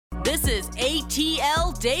This is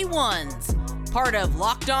ATL Day Ones, part of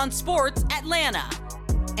Locked On Sports Atlanta.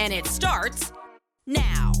 And it starts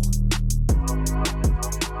now.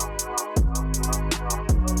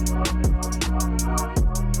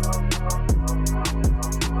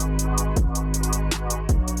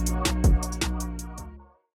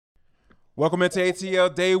 Welcome into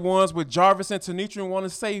ATL Day Ones with Jarvis and Tenitra, and want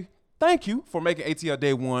to say thank you for making ATL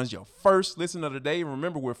Day Ones your first listen of the day.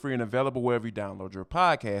 Remember, we're free and available wherever you download your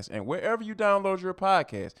podcast, and wherever you download your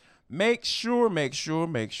podcast, make sure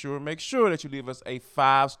that you leave us a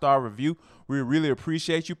 5-star review. We really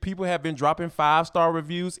appreciate you. People have been dropping 5-star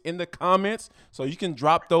reviews in the comments, so you can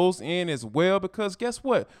drop those in as well, because guess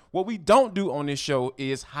what? What we don't do on this show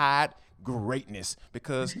is hide greatness,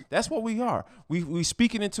 because that's what we are. We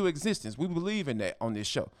speak it into existence. We believe in that on this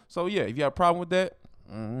show. So yeah, if you have a problem with that,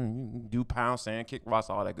 do pound sand, kick rocks,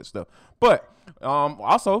 all that good stuff. But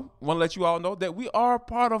also want to let you all know that we're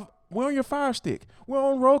on your Fire Stick. We're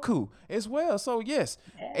on Roku as well. So yes,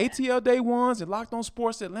 ATL Day Ones and Locked On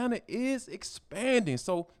Sports Atlanta is expanding.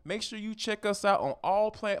 So make sure you check us out on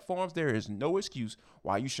all platforms. There is no excuse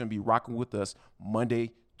why you shouldn't be rocking with us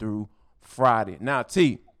Monday through Friday. Now,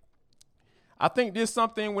 T, I think there's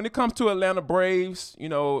something when it comes to Atlanta Braves,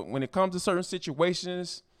 when it comes to certain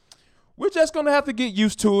situations, we're just going to have to get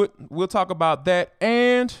used to it. We'll talk about that.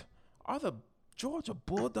 And are the Georgia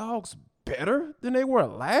Bulldogs better than they were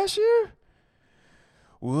last year?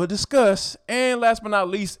 We'll discuss. And last but not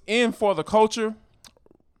least, in for the culture,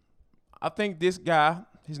 I think this guy,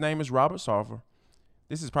 his name is Robert Sarver.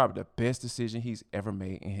 This is probably the best decision he's ever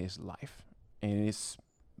made in his life. And it's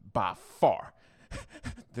by far.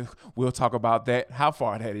 We'll talk about that, how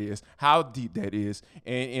far that is, how deep that is,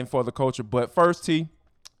 and for the culture. But first, T,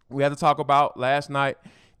 we had to talk about last night.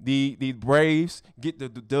 The Braves get the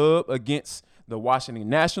dub against the Washington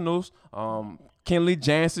Nationals. Kenley,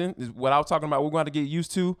 Jansen is what I was talking about. We're going to get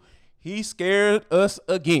used to. He scared us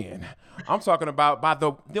again. I'm talking about by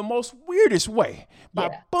the most weirdest way, by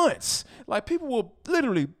bunts. Like, people were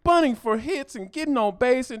literally bunting for hits and getting on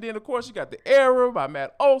base. And then, of course, you got the error by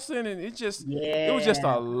Matt Olson. And it was just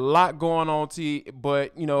a lot going on, T.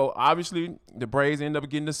 But, obviously the Braves end up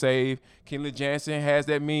getting the save. Kenley Jansen has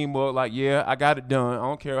that meme look like, yeah, I got it done. I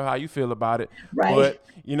don't care how you feel about it. Right. But,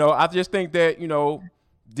 I just think that,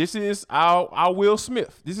 this is our Will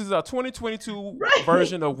Smith. This is our 2022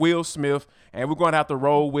 version of Will Smith, and we're going to have to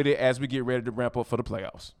roll with it as we get ready to ramp up for the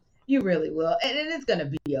playoffs. You really will. And it is going to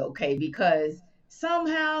be okay, because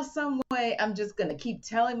somehow, some way, I'm just going to keep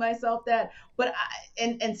telling myself that. But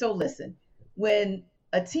so listen, when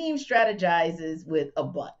a team strategizes with a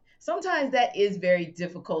bunt, sometimes that is very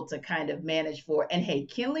difficult to kind of manage for. And hey,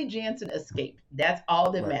 Kenley Jansen escaped. That's all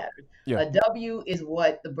that matters. Yeah. A W is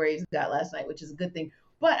what the Braves got last night, which is a good thing.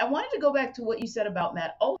 But I wanted to go back to what you said about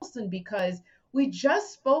Matt Olson, because we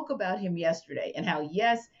just spoke about him yesterday and how,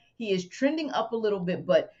 yes, he is trending up a little bit,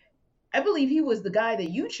 but I believe he was the guy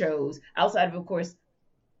that you chose outside of course,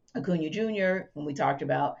 Acuna Jr., when we talked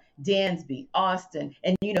about Dansby, Austin,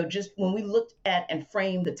 and, just when we looked at and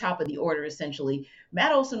framed the top of the order, essentially,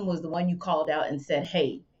 Matt Olson was the one you called out and said,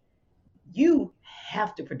 hey, you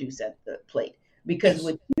have to produce at the plate, because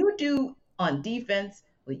what you do on defense,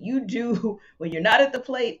 what you do when you're not at the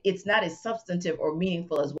plate, it's not as substantive or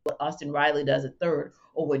meaningful as what Austin Riley does at third,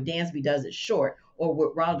 or what Dansby does at short, or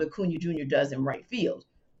what Ronald Acuna Jr. does in right field.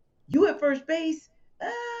 You at first base,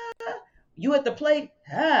 you at the plate,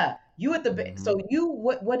 you at the base. So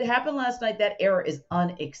what happened last night, that error is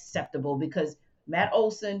unacceptable, because Matt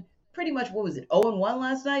Olson, pretty much, 0-1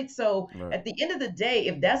 last night? So At the end of the day,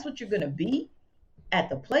 if that's what you're going to be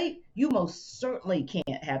at the plate, you most certainly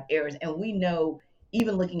can't have errors. And we know,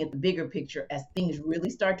 even looking at the bigger picture, as things really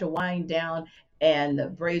start to wind down and the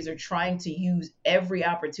Braves are trying to use every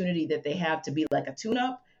opportunity that they have to be like a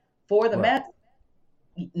tune-up for the Mets,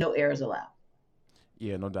 no errors allowed.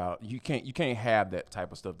 Yeah, no doubt. You can't have that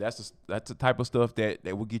type of stuff. That's the type of stuff that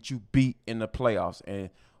will get you beat in the playoffs.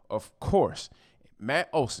 And, of course, Matt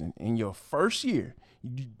Olson, in your first year,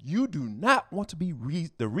 you do not want to be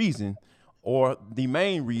the reason or the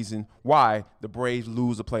main reason why the Braves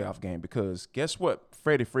lose a playoff game, because guess what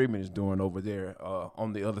Freddie Freeman is doing over there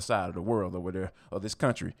on the other side of the world, over there of this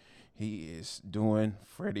country? He is doing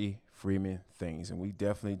Freddie Freeman things, and we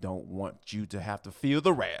definitely don't want you to have to feel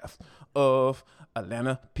the wrath of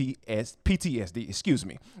Atlanta PTSD,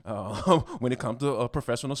 when it comes to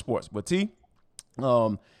professional sports. But T,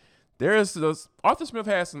 Arthur Smith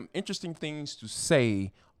has some interesting things to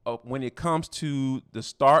say when it comes to the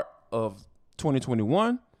start of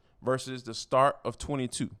 2021 versus the start of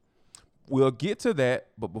 22. We'll get to that,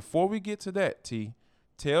 but before we get to that, T,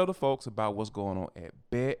 tell the folks about what's going on at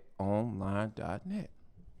betonline.net.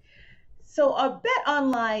 So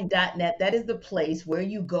betonline.net, that is the place where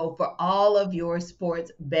you go for all of your sports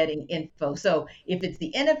betting info. So if it's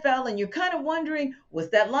the NFL and you're kind of wondering, what's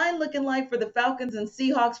that line looking like for the Falcons and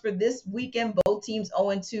Seahawks for this weekend? Both teams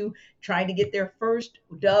 0-2, trying to get their first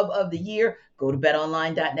dub of the year. Go to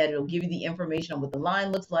betonline.net. It'll give you the information on what the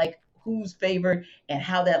line looks like, who's favored, and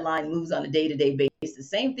how that line moves on a day-to-day basis.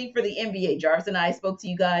 Same thing for the NBA. Jarvis and I spoke to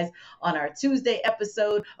you guys on our Tuesday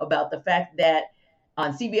episode about the fact that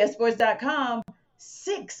on CBSSports.com,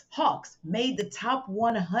 6 Hawks made the top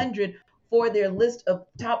 100 for their list of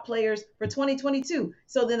top players for 2022.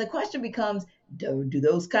 So then the question becomes, do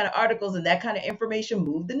those kind of articles and that kind of information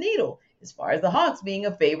move the needle as far as the Hawks being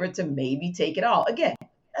a favorite to maybe take it all? Again,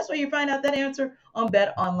 that's where you find out that answer on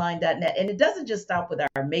betonline.net. And it doesn't just stop with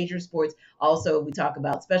our major sports. Also, we talk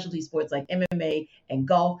about specialty sports like MMA and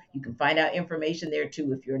golf. You can find out information there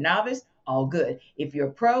too. If you're a novice, all good. If you're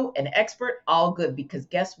a pro, an expert, all good. Because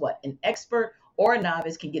guess what? An expert or a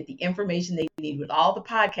novice can get the information they need with all the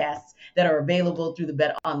podcasts that are available through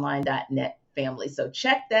the betonline.net family. So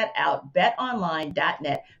check that out,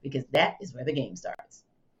 betonline.net, because that is where the game starts.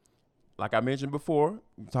 Like I mentioned before,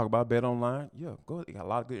 we talk about Bet Online. Yeah, go. Got a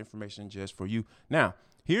lot of good information just for you. Now,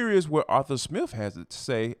 here is what Arthur Smith has to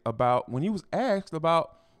say about when he was asked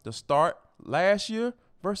about the start last year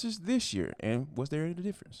versus this year, and was there any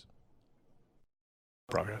difference?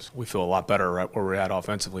 Progress. We feel a lot better right where we're at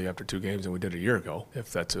offensively after 2 games than we did a year ago,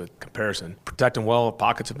 if that's a comparison. Protecting well,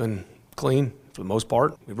 pockets have been clean for the most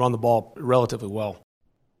part. We've run the ball relatively well.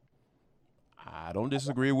 I don't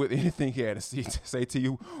disagree with anything he had to say to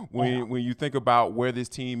you when you think about where this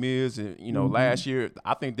team is. And, last year,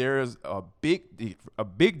 I think there is a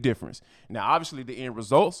big difference. Now, obviously, the end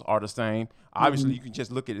results are the same. Obviously, you can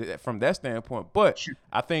just look at it from that standpoint. But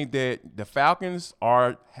I think that the Falcons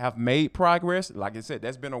have made progress. Like I said,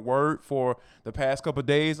 that's been a word for the past couple of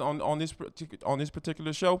days on this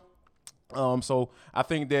particular show. So I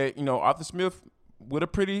think that Arthur Smith with a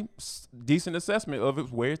pretty decent assessment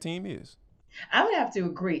of where his team is. I would have to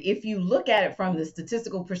agree. If you look at it from the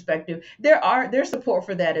statistical perspective, there's support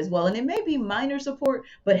for that as well. And it may be minor support,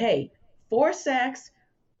 but hey, 4 sacks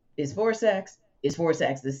is 4 sacks is 4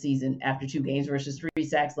 sacks this season after 2 games versus 3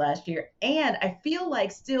 sacks last year. And I feel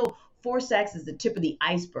like still 4 sacks is the tip of the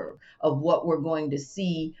iceberg of what we're going to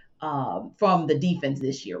see from the defense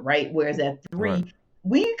this year, right? Whereas at 3, right,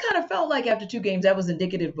 we kind of felt like after 2 games that was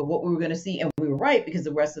indicative of what we were going to see, and we were right because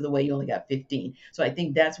the rest of the way you only got 15. So I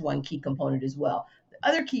think that's one key component as well. The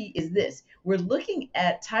other key is this. We're looking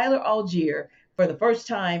at Tyler Algier for the first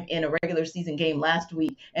time in a regular season game last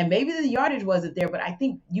week, and maybe the yardage wasn't there, but I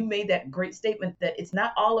think you made that great statement that it's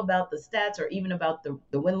not all about the stats or even about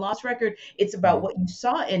the win-loss record. It's about what you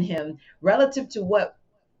saw in him relative to what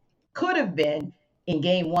could have been in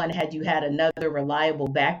game 1 had you had another reliable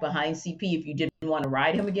back behind CP if you didn't want to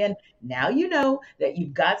ride him again. Now you know that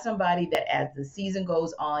you've got somebody that as the season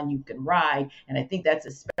goes on, you can ride. And I think that's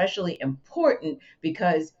especially important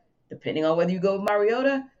because depending on whether you go with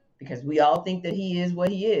Mariota, because we all think that he is what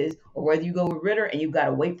he is, or whether you go with Ritter and you've got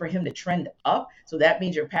to wait for him to trend up. So that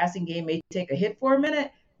means your passing game may take a hit for a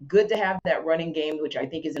minute. Good to have that running game, which I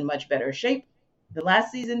think is in much better shape than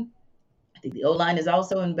last season. I think the O-line is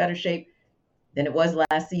also in better shape than it was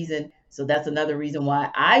last season. So that's another reason why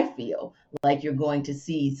I feel like you're going to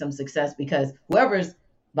see some success, because whoever's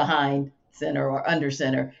behind center or under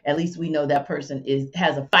center, at least we know that person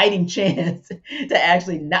has a fighting chance to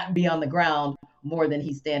actually not be on the ground more than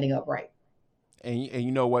he's standing upright. And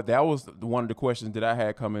you know what? That was one of the questions that I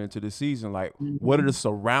had coming into the season. Like, what are the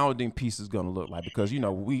surrounding pieces going to look like? Because,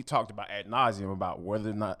 we talked about ad nauseum about whether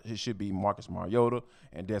or not it should be Marcus Mariota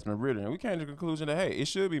and Desmond Ridder. And we came to the conclusion that, hey, it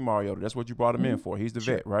should be Mariota. That's what you brought him in for. He's the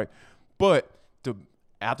vet, right? But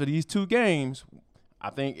after these 2 games, I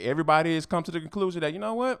think everybody has come to the conclusion that, you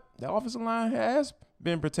know what? The offensive line has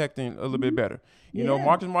been protecting a little bit better. You know,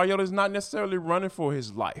 Marcus Mariota is not necessarily running for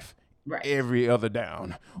his life. Right. Every other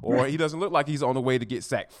down, or he doesn't look like he's on the way to get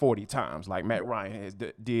sacked 40 times like Matt Ryan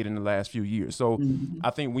did in the last few years. So I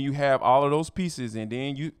think when you have all of those pieces and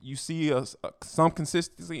then you see some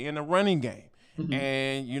consistency in the running game,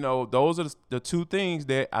 and those are the 2 things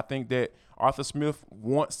that I think that Arthur Smith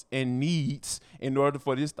wants and needs in order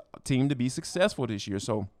for this team to be successful this year.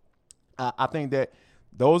 So I think that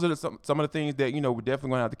those are some of the things that, we're definitely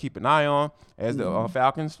going to have to keep an eye on as the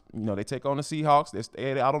Falcons. They take on the Seahawks. They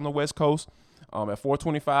stay out on the West Coast at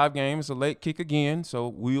 4:25 game. It's a late kick again, so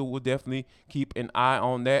we will definitely keep an eye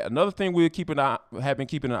on that. Another thing have been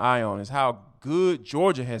keeping an eye on is how good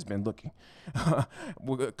Georgia has been looking.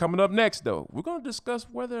 Coming up next, though, we're going to discuss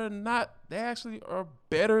whether or not they actually are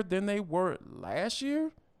better than they were last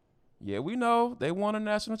year. Yeah, we know they won a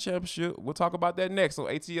national championship. We'll talk about that next. So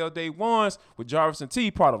ATL Day Ones with Jarvis and T,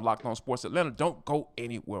 part of Locked On Sports Atlanta. Don't go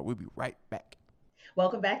anywhere. We'll be right back.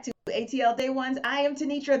 Welcome back to ATL Day Ones. I am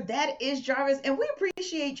Tenitra. That is Jarvis. And we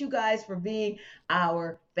appreciate you guys for being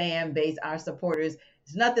our fan base, our supporters.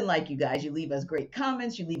 It's nothing like you guys. You leave us great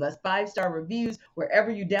comments. You leave us 5-star reviews wherever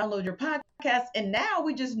you download your podcast. And now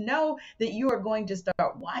we just know that you are going to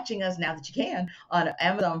start watching us now that you can on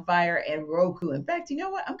Amazon Fire and Roku. In fact, you know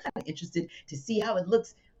what? I'm kind of interested to see how it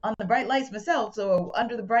looks on the bright lights myself, so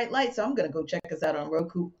under the bright lights. So I'm going to go check us out on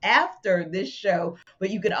Roku after this show. But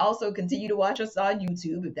you can also continue to watch us on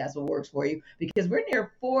YouTube if that's what works for you, because we're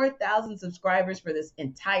near 4,000 subscribers for this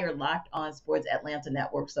entire Locked On Sports Atlanta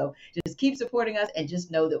network. So just keep supporting us and just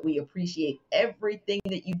know that we appreciate everything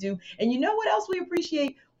that you do. And you know what else we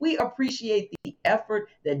appreciate? We appreciate the effort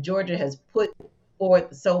that Georgia has put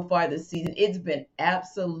forth so far this season. It's been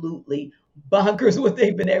absolutely bonkers what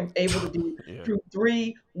they've been able to do through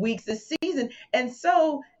 3 weeks this season. And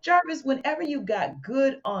so, Jarvis, whenever you got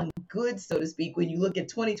good on good, so to speak, when you look at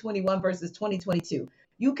 2021 versus 2022,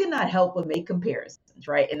 you cannot help but make comparisons,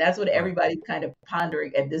 right? And that's what everybody's kind of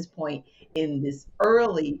pondering at this point in this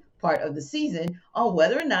early part of the season on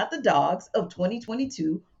whether or not the Dogs of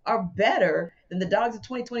 2022 are better than the Dogs of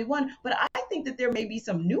 2021. But I think that there may be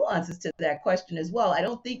some nuances to that question as well. I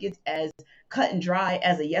don't think it's as cut and dry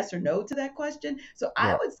as a yes or no to that question. So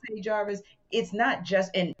I would say, Jarvis, it's not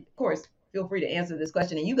just, and of course, feel free to answer this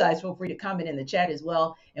question. And you guys feel free to comment in the chat as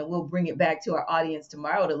well. And we'll bring it back to our audience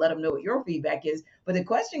tomorrow to let them know what your feedback is. But the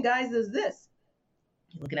question, guys, is this.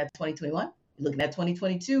 You're looking at 2021, you're looking at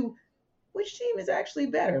 2022. Which team is actually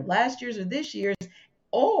better, last year's or this year's?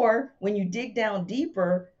 Or when you dig down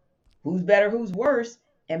deeper, who's better, who's worse,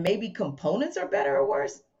 and maybe components are better or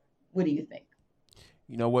worse? What do you think?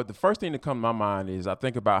 You know what? The first thing that comes to my mind is I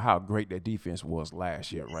think about how great that defense was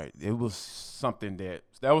last year, right? It was something that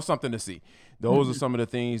was something to see. Those are some of the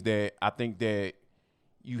things that I think that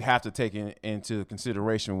you have to take into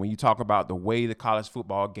consideration when you talk about the way the college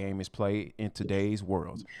football game is played in today's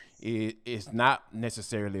world. It's not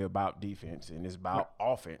necessarily about defense, and it's about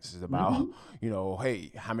offense. It's about,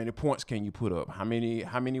 hey, how many points can you put up? How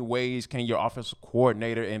many ways can your offensive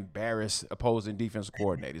coordinator embarrass opposing defensive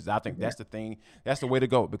coordinators? I think that's the thing. That's the way to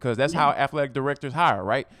go, because that's how athletic directors hire,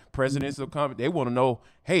 right? Presidents will come. They want to know,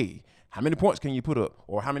 hey, how many points can you put up,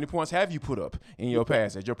 or how many points have you put up in your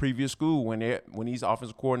past at your previous school when these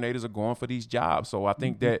offensive coordinators are going for these jobs? So I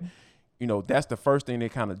think that, that's the first thing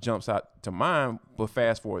that kind of jumps out to mind. But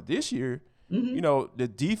fast forward this year,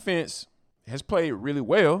 the defense has played really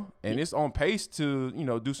well, and it's on pace to,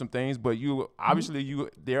 do some things. But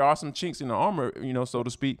there are some chinks in the armor, so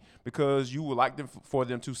to speak, because you would like for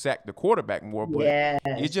them to sack the quarterback more. But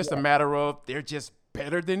it's just a matter of they're just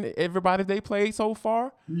better than everybody they played so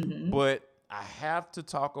far. But I have to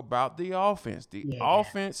talk about the offense. The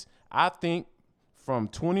offense, I think, from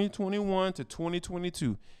 2021 to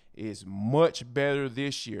 2022 is much better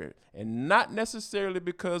this year. And not necessarily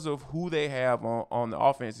because of who they have on the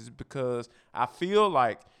offense. It's because I feel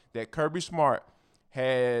like that Kirby Smart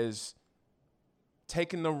has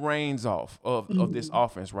taken the reins off of this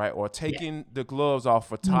offense, right? Or taking the gloves off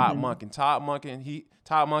for Todd Monken. Todd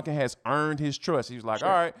Monken has earned his trust. He was like, all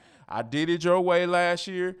right, I did it your way last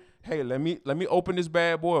year. Hey, let me open this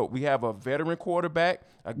bad boy up. We have a veteran quarterback,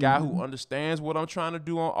 a guy who understands what I'm trying to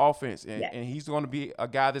do on offense, and he's going to be a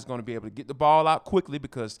guy that's going to be able to get the ball out quickly,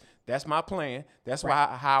 because that's my plan. That's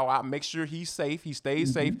how I make sure he's safe. He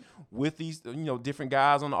stays safe with these different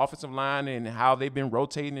guys on the offensive line, and how they've been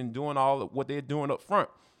rotating and doing all of what they're doing up front.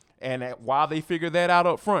 And while they figure that out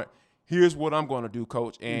up front, here's what I'm going to do,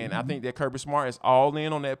 Coach. And I think that Kirby Smart is all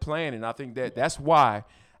in on that plan, and I think that that's why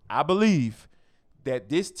I believe that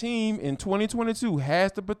this team in 2022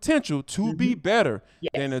 has the potential to be better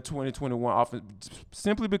than the 2021 offense,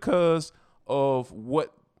 simply because of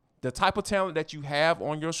what the type of talent that you have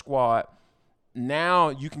on your squad. Now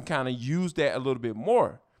you can kind of use that a little bit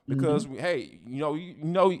more, because hey, you're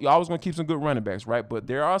always going to keep some good running backs, right? But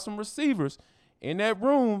there are some receivers in that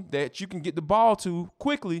room that you can get the ball to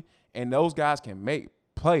quickly, and those guys can make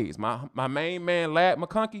plays. My main man, Lad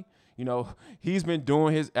McConkey, he's been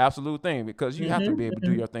doing his absolute thing, because you have to be able to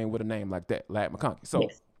do your thing with a name like that, Lad McConkey. So,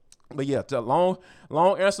 but yeah, to a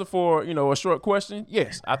long answer for, a short question.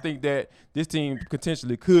 Yes, I think that this team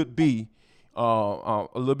potentially could be a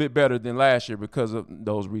little bit better than last year because of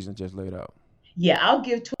those reasons just laid out. Yeah, I'll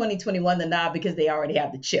give 2021 the nod because they already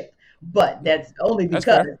have the chip. But that's only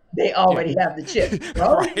because they already have the chip.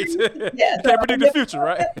 Right. Yeah, Can't predict the future,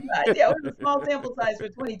 right? Yeah, it was a small sample size for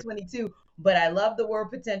 2022. but I love the word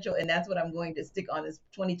potential, and that's what I'm going to stick on this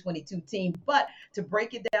 2022 team. But to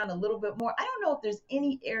break it down a little bit more, I don't know if there's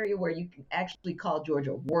any area where you can actually call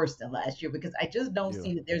Georgia worse than last year, because I just don't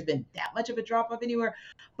see that there's been that much of a drop off anywhere.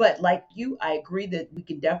 But like you, I agree that we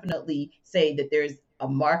can definitely say that there's a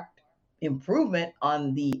marked improvement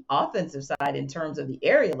on the offensive side in terms of the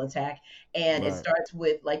aerial attack. And it starts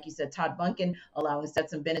with, like you said, Todd Bunkin allowing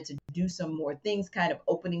Stetson Bennett to do some more things, kind of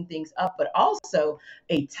opening things up, but also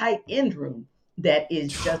a tight end room that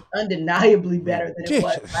is just undeniably better than it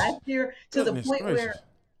was last year, to the point where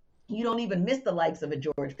you don't even miss the likes of a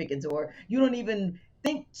George Pickens, or you don't even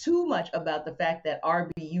think too much about the fact that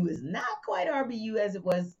RBU is not quite RBU as it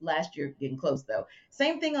was last year, getting close though.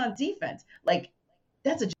 Same thing on defense. Like,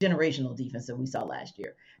 that's a generational defense that we saw last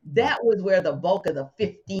year. That was where the bulk of the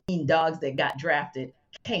 15 dogs that got drafted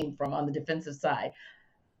came from on the defensive side.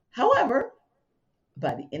 However,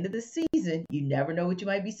 by the end of the season, you never know what you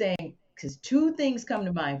might be saying, because two things come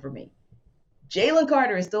to mind for me. Jalen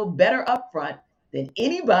Carter is still better up front than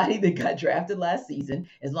anybody that got drafted last season,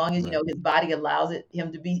 as long as, his body allows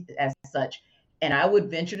him to be as such. And I would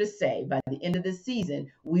venture to say by the end of the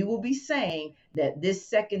season, we will be saying that this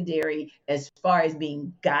secondary, as far as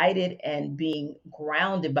being guided and being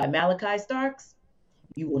grounded by Malachi Starks,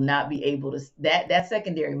 you will not be able to, that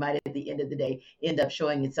secondary might at the end of the day end up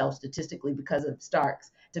showing itself statistically, because of Starks,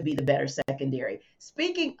 to be the better secondary.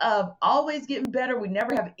 Speaking of always getting better, we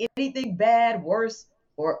never have anything bad, worse,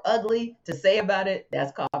 or ugly to say about it.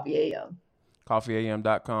 That's Coffee AM.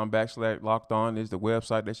 CoffeeAM.com/locked-on is the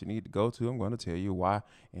website that you need to go to. I'm going to tell you why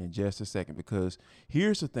in just a second, because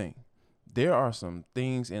here's the thing. There are some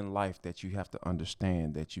things in life that you have to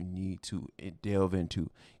understand, that you need to delve into,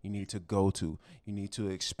 you need to go to, you need to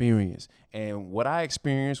experience. And what I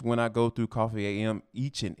experience when I go through Coffee AM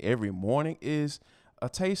each and every morning is a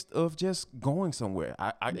taste of just going somewhere.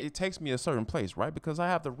 It takes me a certain place, right? Because I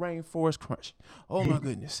have the Rainforest Crunch. Oh my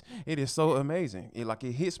goodness, it is so amazing. It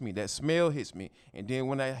hits me. That smell hits me, and then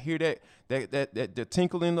when I hear that the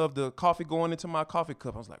tinkling of the coffee going into my coffee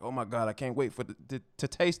cup, I was like, oh my God, I can't wait for to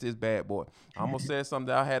taste this bad boy. I almost said something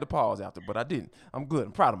that I had to pause after, but I didn't. I'm good.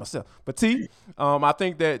 I'm proud of myself. But I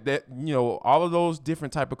think that all of those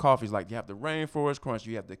different type of coffees, like you have the Rainforest Crunch,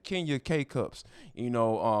 you have the Kenya K cups,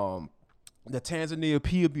 the Tanzania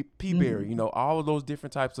pea berry, all of those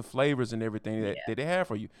different types of flavors and everything that they have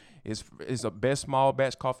for you. It's the best small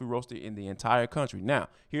batch coffee roaster in the entire country. Now,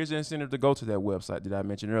 here's the incentive to go to that website that I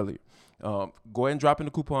mentioned earlier. Go ahead and drop in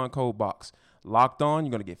the coupon code box. Locked On,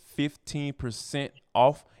 you're going to get 15%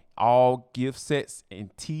 off all gift sets and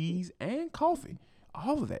teas and coffee.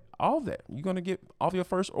 All of that. You're going to get off your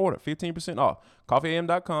first order, 15% off.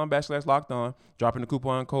 CoffeeAM.com/locked-on. Drop in the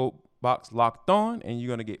coupon code box Locked On, and you're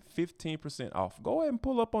going to get 15% off. Go ahead and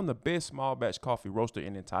pull up on the best small batch coffee roaster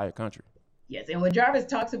in the entire country. Yes, and when Jarvis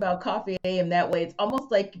talks about Coffee AM that way, it's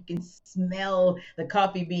almost like you can smell the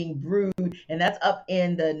coffee being brewed, and that's up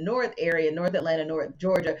in the north area, North Atlanta, North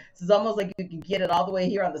Georgia. So it's almost like you can get it all the way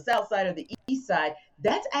here on the south side or the east side.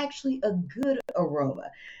 That's actually a good aroma.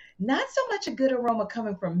 Not so much a good aroma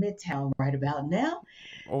coming from Midtown right about now.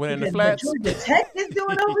 Over in the flats. What Georgia Tech is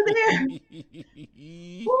doing over there.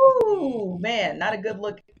 Ooh, man, not a good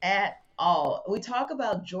look at all. We talk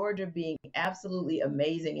about Georgia being absolutely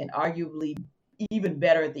amazing and arguably even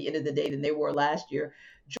better at the end of the day than they were last year.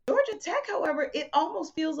 Georgia Tech, however, it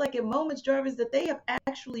almost feels like in moments, Jarvis, that they have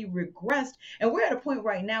actually regressed. And we're at a point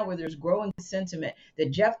right now where there's growing sentiment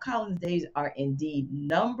that Jeff Collins' days are indeed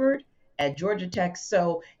numbered at Georgia Tech.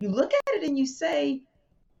 So you look at it and you say,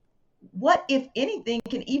 what, if anything,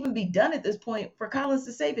 can even be done at this point for Collins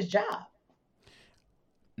to save his job?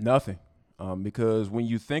 Nothing. Because when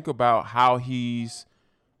you think about how he's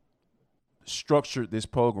structured this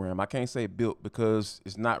program, I can't say built, because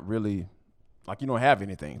it's not really like you don't have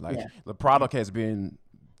anything. Like the product has been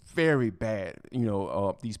very bad,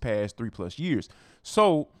 these past 3+ years.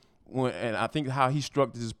 So and I think how he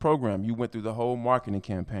structured his program, you went through the whole marketing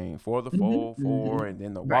campaign for the Fold Four and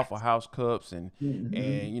then the Waffle House Cups, and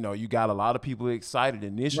you got a lot of people excited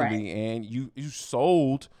initially, and you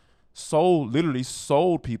literally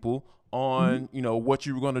sold people on what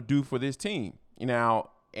you were going to do for this team.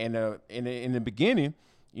 Now, in the beginning,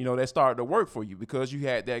 that started to work for you because you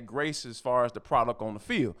had that grace as far as the product on the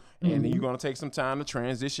field, and then you're going to take some time to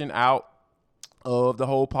transition out of the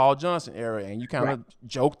whole Paul Johnson era, and you kind of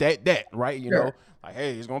joked at that, right? Like,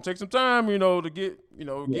 hey, it's gonna take some time, to get, be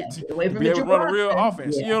able to run a real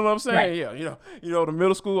offense. You know what I'm saying? The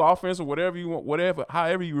middle school offense or whatever you want,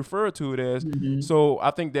 however you refer to it as. So I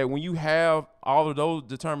think that when you have all of those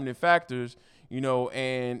determining factors,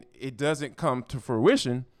 and it doesn't come to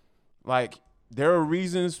fruition, like there are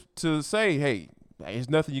reasons to say, hey, there's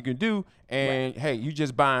nothing you can do, and hey, you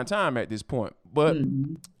just buying time at this point. But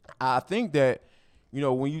I think that,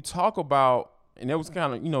 when you talk about, and that was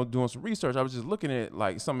kind of, doing some research, I was just looking at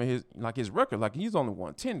like some of his record. Like he's only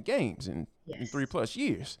won 10 games in 3+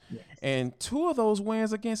 years. Yes. And 2 of those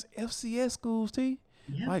wins against FCS schools, T.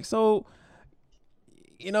 Yeah. Like, so,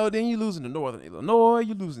 then you're losing to Northern Illinois,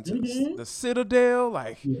 you're losing to the Citadel.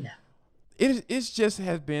 Like, it's just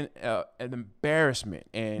has been an embarrassment.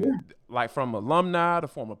 And like from alumni to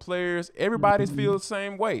former players, everybody feels the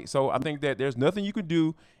same way. So I think that there's nothing you can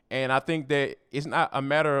do. And I think that it's not a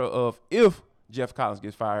matter of if Jeff Collins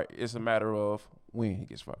gets fired, it's a matter of when he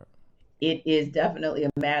gets fired. It is definitely a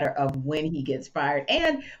matter of when he gets fired.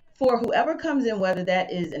 And for whoever comes in, whether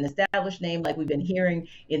that is an established name like we've been hearing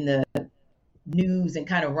in the news and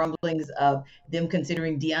kind of rumblings of them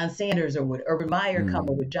considering Deion Sanders, or would Urban Meyer come,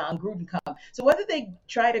 or would John Gruden come. So whether they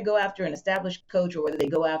try to go after an established coach or whether they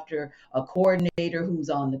go after a coordinator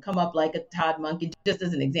who's on the come up, like a Todd Monken, just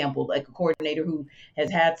as an example, like a coordinator who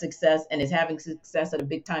has had success and is having success at a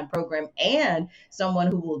big time program, and someone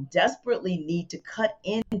who will desperately need to cut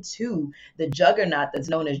into the juggernaut that's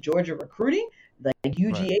known as Georgia recruiting, like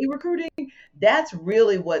UGA recruiting, that's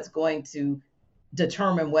really what's going to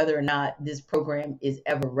determine whether or not this program is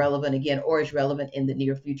ever relevant again, or is relevant in the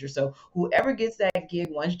near future. So whoever gets that gig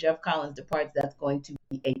once Jeff Collins departs, that's going to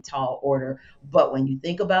be a tall order. But when you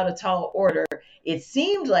think about a tall order, it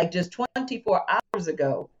seemed like just 24 hours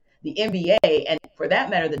ago, the NBA, and for that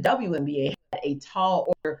matter, the WNBA, had a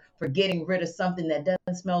tall order for getting rid of something that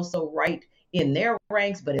doesn't smell so right in their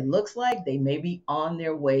ranks, but it looks like they may be on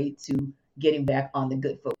their way to getting back on the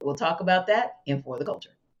good foot. We'll talk about that in For the Culture.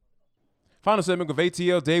 Final segment of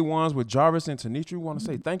ATL Day Ones with Jarvis and Tenitra. We want to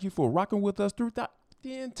say thank you for rocking with us through the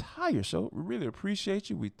entire show. We really appreciate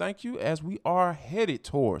you. We thank you as we are headed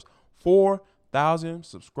towards 4,000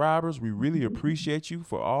 subscribers. We really appreciate you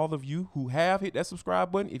for all of you who have hit that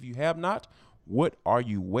subscribe button. If you have not, what are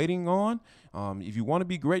you waiting on? If you want to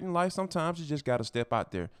be great in life, sometimes you just got to step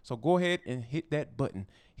out there. So go ahead and hit that button.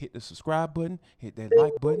 Hit the subscribe button, hit that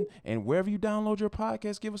like button, and wherever you download your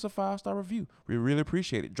podcast, give us a 5-star review. We really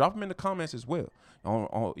appreciate it. Drop them in the comments as well.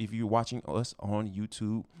 If you're watching us on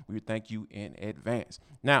YouTube, we thank you in advance.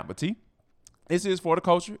 Now, but T, this is For the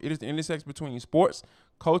Culture. It is the intersection between sports,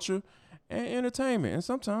 culture, and entertainment. And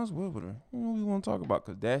sometimes we want to talk about,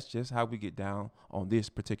 because that's just how we get down on this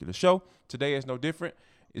particular show. Today is no different.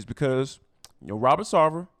 It's because Robert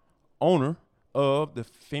Sarver, owner of the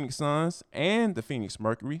Phoenix Suns and the Phoenix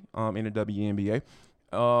Mercury in the WNBA,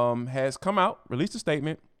 has come out, released a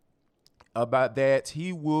statement about that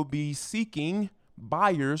he will be seeking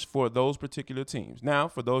buyers for those particular teams. Now,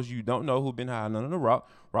 for those you don't know who've been hiding under the rock,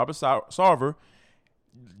 Robert Sarver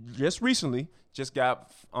just recently got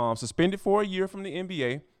suspended for a year from the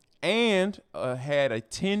NBA and had a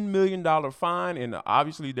 $10 million fine. And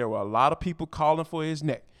obviously there were a lot of people calling for his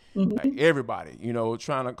neck. Like everybody,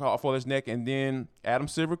 trying to call for his neck. And then Adam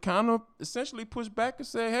Silver kind of essentially pushed back and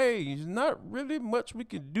said, hey, there's not really much we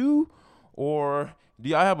can do. Or do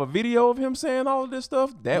y'all have a video of him saying all of this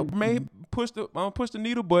stuff? That may push the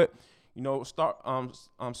needle. But,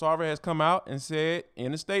 Sarver has come out and said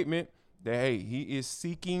in a statement that, hey, he is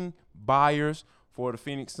seeking buyers for the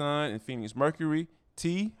Phoenix Sun and Phoenix Mercury.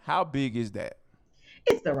 T, how big is that?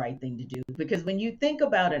 It's the right thing to do, because when you think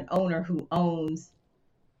about an owner who owns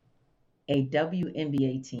a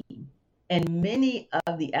WNBA team, and many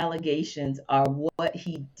of the allegations are what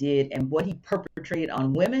he did and what he perpetrated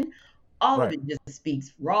on women, all of it just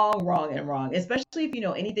speaks wrong, especially if you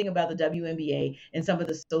know anything about the WNBA and some of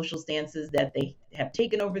the social stances that they have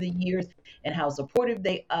taken over the years and how supportive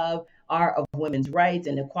they are of women's rights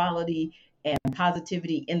and equality and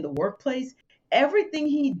positivity in the workplace. Everything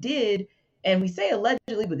he did, and we say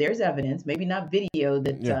allegedly, but there's evidence, maybe not video,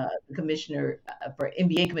 that the commissioner for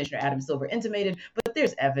NBA Commissioner Adam Silver intimated, but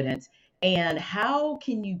there's evidence. And how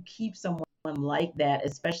can you keep someone like that,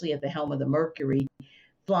 especially at the helm of the Mercury,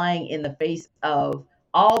 flying in the face of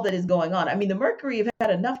all that is going on? I mean, the Mercury have had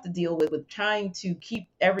enough to deal with trying to keep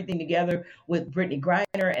everything together with Brittany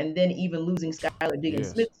Griner, and then even losing Skylar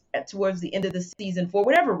Diggins-Smith towards the end of the season for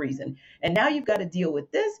whatever reason. And now you've got to deal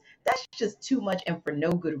with this. That's just too much, and for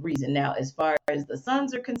no good reason. Now, as far as the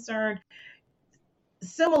Suns are concerned,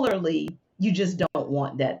 similarly, you just don't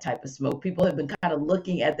want that type of smoke. People have been kind of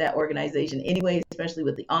looking at that organization anyway, especially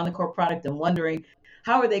with the on-the-court product, and wondering,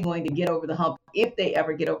 how are they going to get over the hump, if they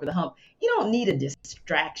ever get over the hump? You don't need a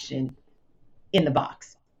distraction in the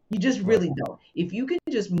box. You just really don't. If you can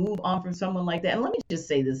just move on from someone like that, and let me just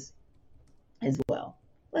say this as well.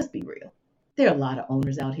 Let's be real. There are a lot of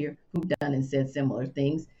owners out here who've done and said similar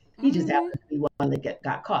things. He just happened to be one that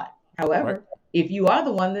got caught. Right. However, if you are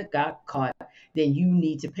the one that got caught, then you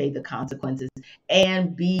need to pay the consequences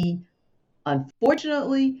and be,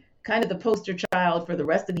 unfortunately, kind of the poster child for the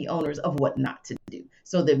rest of the owners of what not to do.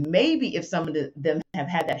 So that maybe if some of them have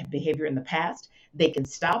had that behavior in the past, they can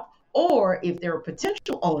stop. Or if there are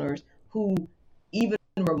potential owners who even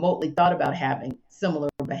remotely thought about having similar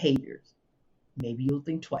behaviors, maybe you'll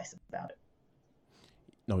think twice about it.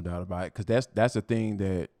 No doubt about it, because that's the thing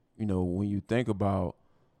that, when you think about,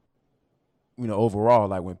 overall,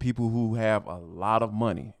 like when people who have a lot of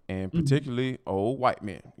money, and particularly old white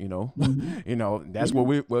men, that's what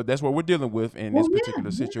we're dealing with in this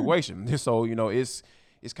particular situation. So it's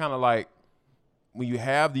kind of like when you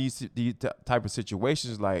have these type of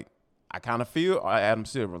situations, like I kind of feel Adam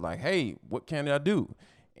Silver, like, hey, what can I do?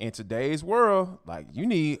 In today's world, like, you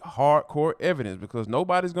need hardcore evidence, because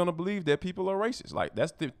nobody's gonna believe that people are racist. Like,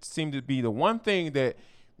 seemed to be the one thing that,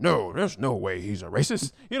 no, there's no way he's a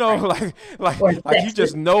racist. Like you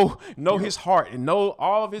just know his heart and know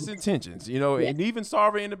all of his intentions. And even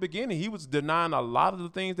Sarver in the beginning, he was denying a lot of the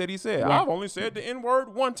things that he said. Yeah. I've only said the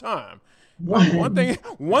N-word one time. One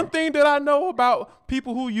thing that I know about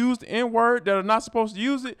people who use the N-word that are not supposed to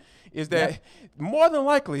use it is that more than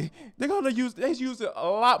likely they use it a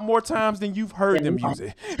lot more times than you've heard them use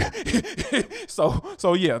it.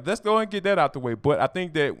 So yeah, let's go and get that out the way. But I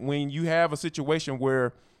think that when you have a situation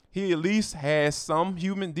where he at least has some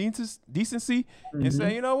human decency and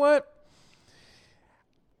say, you know what,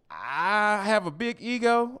 I have a big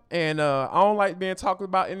ego and I don't like being talked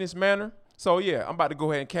about in this manner. So, yeah, I'm about to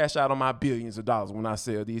go ahead and cash out on my billions of dollars when I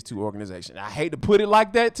sell these two organizations. I hate to put it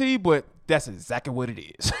like that, T, but that's exactly what it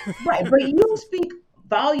is. Right, but you speak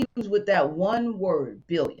volumes with that one word,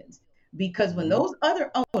 billions, because when those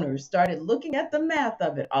other owners started looking at the math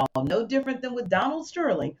of it all, no different than with Donald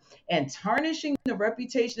Sterling, and tarnishing the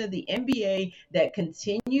reputation of the NBA that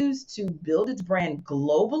continues to build its brand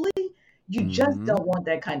globally, you just don't want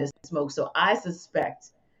that kind of smoke. So I suspect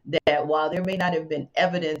that while there may not have been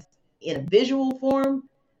evidence in a visual form,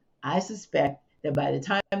 I suspect that by the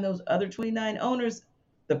time those other 29 owners,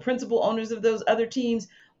 the principal owners of those other teams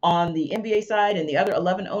on the NBA side and the other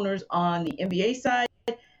 11 owners on the NBA side,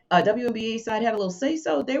 WNBA side, had a little say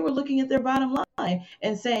so, they were looking at their bottom line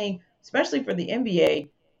and saying, especially for the NBA,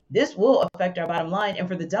 this will affect our bottom line. And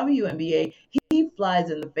for the WNBA, he flies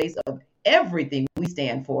in the face of everything we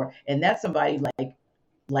stand for. And that's somebody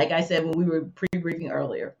like I said when we were pre-briefing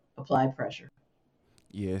earlier, apply pressure.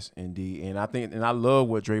 Yes, indeed. And I love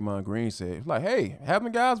what Draymond Green said. It's like, hey, have the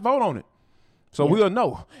guys vote on it. So we'll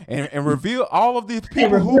know and reveal all of these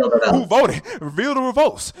people who voted. Reveal the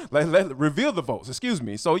votes. Reveal the votes. Excuse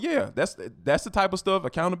me. So yeah, that's the type of stuff.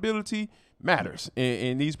 Accountability matters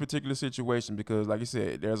in these particular situations, because, like you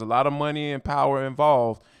said, there's a lot of money and power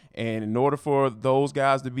involved, and in order for those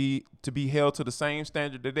guys to be held to the same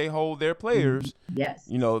standard that they hold their players,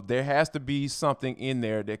 there has to be something in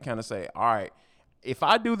there that kind of say, all right, if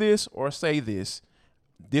I do this or say this,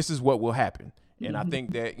 this is what will happen. And I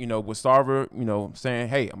think that, with Sarver, saying,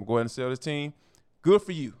 hey, I'm going to go ahead and sell this team, good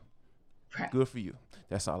for you. Right. Good for you.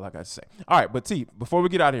 That's all I got to say. All right, but T, before we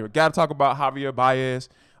get out of here, we got to talk about Javier Baez.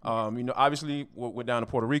 Obviously, went down to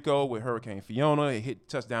Puerto Rico with Hurricane Fiona. It hit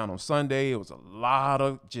touchdown on Sunday. It was a lot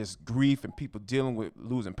of just grief and people dealing with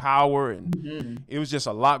losing power. And it was just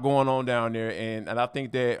a lot going on down there. And I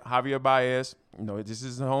think that Javier Baez, this is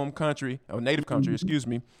his home country, or native country, excuse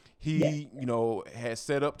me. He, has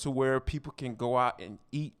set up to where people can go out and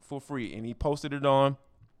eat for free. And he posted it on,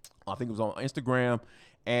 I think it was on Instagram.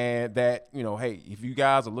 And that, hey, if you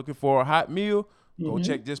guys are looking for a hot meal, go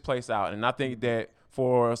check this place out. And I think that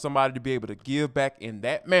for somebody to be able to give back in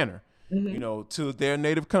that manner, to their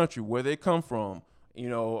native country, where they come from,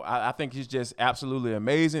 I think it's just absolutely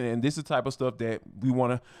amazing. And this is the type of stuff that we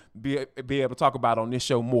want to be able to talk about on this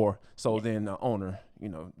show more so than the owner,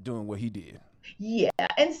 doing what he did. Yeah,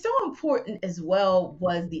 and so important as well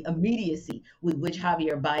was the immediacy with which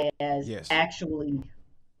Javier Baez actually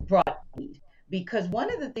brought aid. Because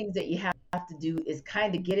one of the things that you have to do is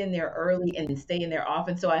kind of get in there early and stay in there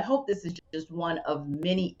often. So I hope this is just one of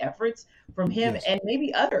many efforts from him and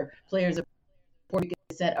maybe other players of Puerto Rican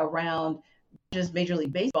descent around just Major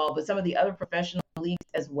League Baseball, but some of the other professional leagues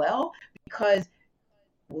as well. Because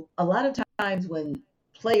a lot of times when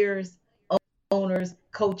players, owners,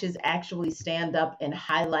 coaches actually stand up and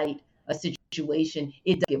highlight a situation,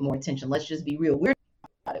 it does get more attention. Let's just be real. We're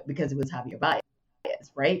about it because it was Javier Baez,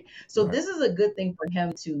 right? So this is a good thing for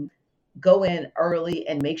him to go in early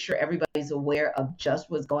and make sure everybody's aware of just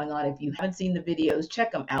what's going on. If you haven't seen the videos,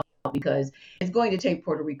 check them out, because it's going to take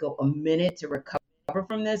Puerto Rico a minute to recover recover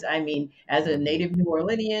from this. I mean, as a native New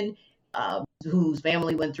Orleanian whose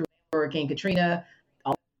family went through Hurricane Katrina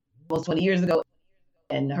almost 20 years ago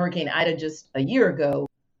and Hurricane Ida just a year ago,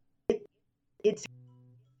 it's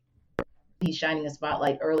he's shining a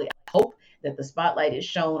spotlight early. I hope that the spotlight is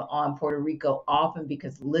shown on Puerto Rico often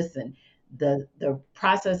because listen, the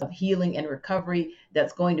process of healing and recovery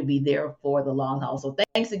that's going to be there for the long haul. So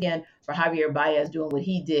thanks again for Javier Baez doing what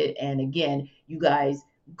he did. And again, you guys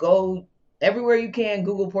go everywhere you can,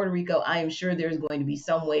 Google Puerto Rico. I am sure there's going to be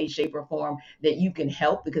some way, shape, or form that you can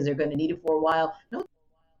help because they're going to need it for a while. No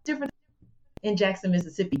different in Jackson,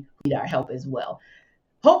 Mississippi, need our help as well.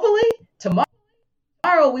 Hopefully tomorrow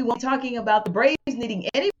we won't be talking about the Braves needing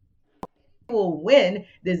any will win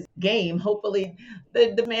this game. Hopefully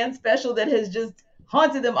the demand special that has just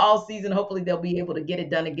haunted them all season, hopefully they'll be able to get it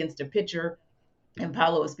done against a pitcher and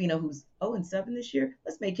Paulo Espino, who's 0-7 this year.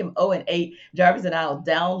 Let's make him 0-8. Jarvis and I'll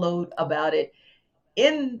download about it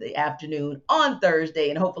in the afternoon on Thursday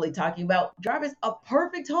and hopefully talking about Jarvis, a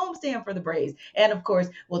perfect homestand for the Braves. And of course,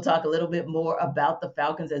 we'll talk a little bit more about the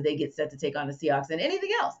Falcons as they get set to take on the Seahawks and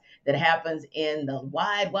anything else that happens in the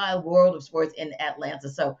wide, wide world of sports in Atlanta.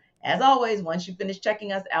 So as always, once you finish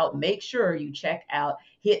checking us out, make sure you check out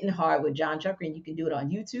Hitting Hard with John Chucker, and you can do it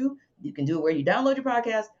on YouTube. You can do it where you download your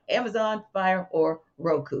podcast, Amazon, Fire, or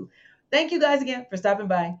Roku. Thank you guys again for stopping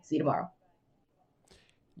by. See you tomorrow.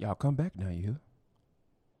 Y'all come back now, you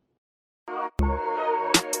hear?